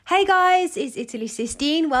Hey guys, it's Italy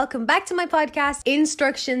Sistine. Welcome back to my podcast,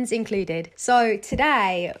 Instructions Included. So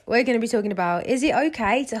today we're going to be talking about, is it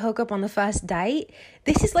okay to hook up on the first date?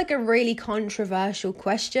 This is like a really controversial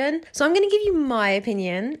question. So I'm going to give you my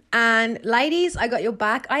opinion. And ladies, I got your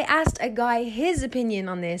back. I asked a guy his opinion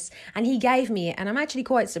on this and he gave me it. And I'm actually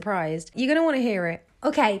quite surprised. You're going to want to hear it.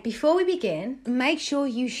 Okay, before we begin, make sure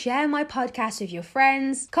you share my podcast with your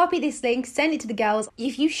friends. Copy this link, send it to the girls.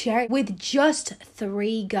 If you share it with just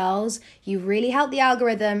 3 girls, you really help the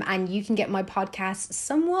algorithm and you can get my podcast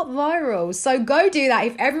somewhat viral. So go do that.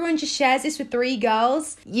 If everyone just shares this with 3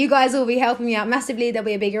 girls, you guys will be helping me out massively. There'll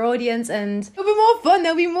be a bigger audience and it'll be more fun.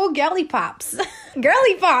 There'll be more girly pops.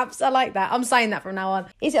 Girly pops. I like that. I'm saying that from now on.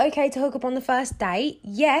 Is it okay to hook up on the first date?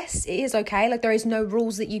 Yes, it is okay. Like, there is no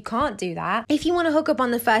rules that you can't do that. If you want to hook up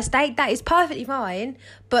on the first date, that is perfectly fine,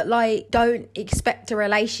 but like, don't expect a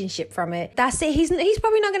relationship from it. That's it. He's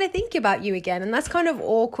probably not going to think about you again, and that's kind of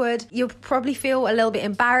awkward. You'll probably feel a little bit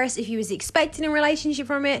embarrassed if you was expecting a relationship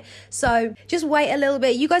from it. So just wait a little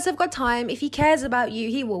bit. You guys have got time. If he cares about you,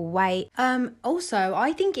 he will wait. Also,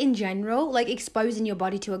 I think in general, like, exposing your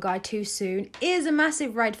body to a guy too soon is a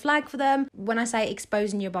massive red flag for them. When I say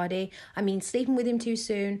exposing your body, I mean sleeping with him too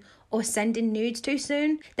soon or sending nudes too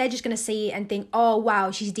soon. They're just going to see it and think, oh,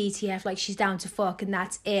 wow, she's DTF, like, she's down to fuck, and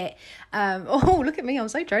that's it. Oh, look at me, I'm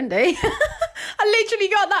so trendy. I literally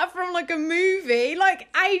got that from, like, a movie, like,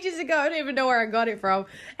 ages ago. I don't even know where I got it from.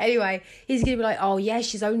 Anyway, he's going to be like, oh, yeah,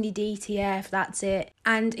 she's only DTF, that's it.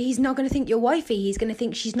 And he's not going to think you're wifey. He's going to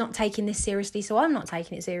think she's not taking this seriously, so I'm not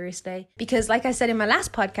taking it seriously. Because, like I said in my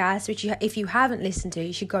last podcast, which if you haven't listened to,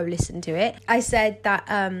 you should go listen to it. I said that,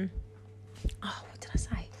 what did I say?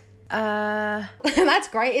 That's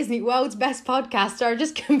great, isn't it? World's best podcaster. I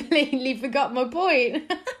just completely forgot my point.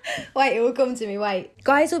 Wait, it will come to me. Wait.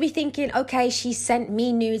 Guys will be thinking, okay, she sent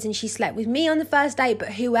me nudes and she slept with me on the first date,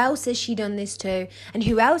 but who else has she done this to? And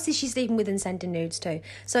who else is she sleeping with and sending nudes to?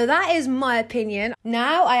 So that is my opinion.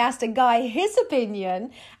 Now I asked a guy his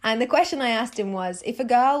opinion, and the question I asked him was, if a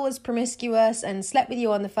girl was promiscuous and slept with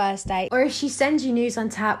you on the first date, or if she sends you nudes on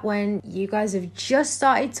tap when you guys have just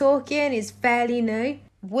started talking, is fairly new,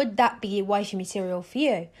 would that be wifey material for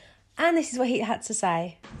you? And this is what he had to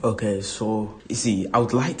say. Okay, so, you see, I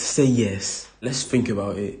would like to say yes. Let's think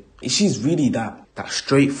about it. If she's really that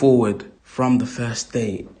straightforward from the first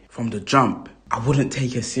date, from the jump, I wouldn't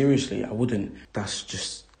take her seriously. I wouldn't. That's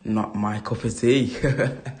just not my cup of tea.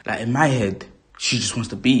 Like, in my head, she just wants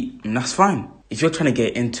to beat, and that's fine. If you're trying to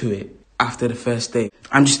get into it after the first date,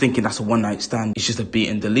 I'm just thinking that's a one-night stand. It's just a beat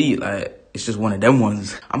and delete. Like, it's just one of them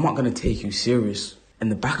ones. I'm not going to take you serious. In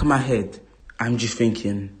the back of my head, I'm just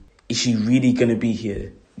thinking, is she really going to be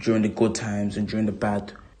here during the good times and during the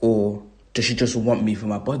bad? Or does she just want me for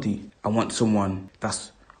my body? I want someone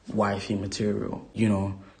that's wifey material, you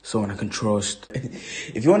know, someone I can trust.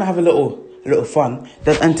 If you want to have a little fun,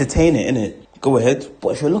 then entertain it, innit? Go ahead.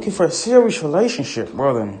 But if you're looking for a serious relationship,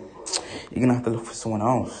 well then, you're going to have to look for someone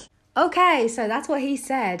else. Okay, so that's what he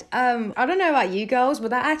said. I don't know about you girls, but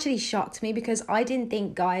that actually shocked me because I didn't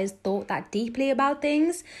think guys thought that deeply about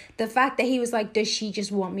things. The fact that he was like, does she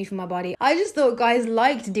just want me for my body? I just thought guys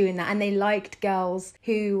liked doing that, and they liked girls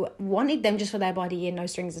who wanted them just for their body and no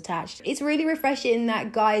strings attached. It's really refreshing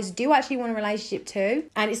that guys do actually want a relationship too,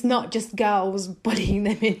 and it's not just girls buddying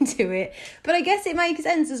them into it. But I guess it makes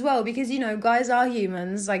sense as well because, you know, guys are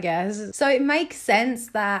humans, I guess. So it makes sense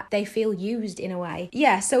that they feel used in a way.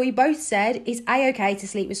 Yeah, so we both said it's okay to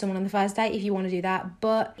sleep with someone on the first date if you want to do that,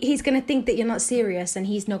 but he's going to think that you're not serious and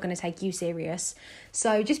he's not going to take you serious.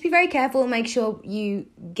 So just be very careful and make sure you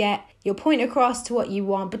get your point across to what you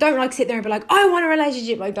want, but don't like sit there and be like, I want a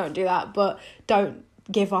relationship. Like, don't do that, but don't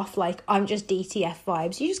give off like I'm just DTF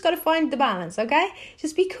vibes. You just got to find the balance, okay?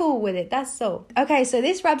 Just be cool with it, that's all. Okay, so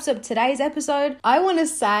this wraps up today's episode. I want to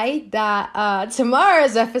say that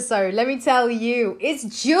tomorrow's episode, let me tell you, it's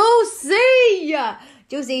juicy.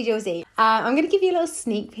 Juicy. I'm going to give you a little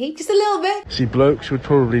sneak peek, just a little bit. See, blokes would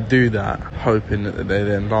probably do that, hoping that they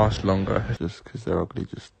then last longer. Just because they're ugly,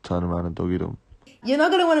 just turn around and doggy them. You're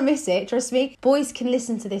not going to want to miss it, trust me. Boys can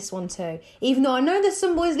listen to this one too. Even though I know there's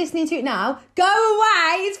some boys listening to it now, go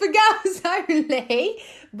away, it's for girls only.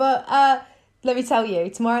 But let me tell you,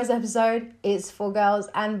 tomorrow's episode is for girls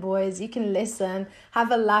and boys. You can listen,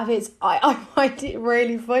 have a laugh. I find it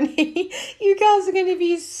really funny. You girls are going to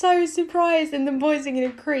be so surprised and the boys are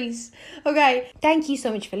going to crease. Okay, thank you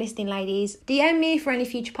so much for listening, ladies. DM me for any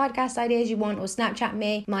future podcast ideas you want or Snapchat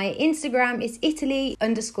me. My Instagram is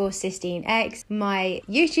Italy_SistineX. My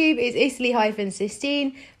YouTube is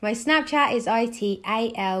Italy-Sistine. My Snapchat is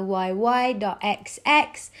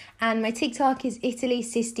ITALYY.XX. And my TikTok is Italy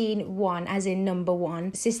Sistine 1, as in number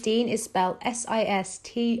 1. Sistine is spelled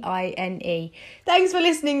Sistine. Thanks for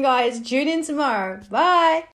listening, guys. Tune in tomorrow. Bye.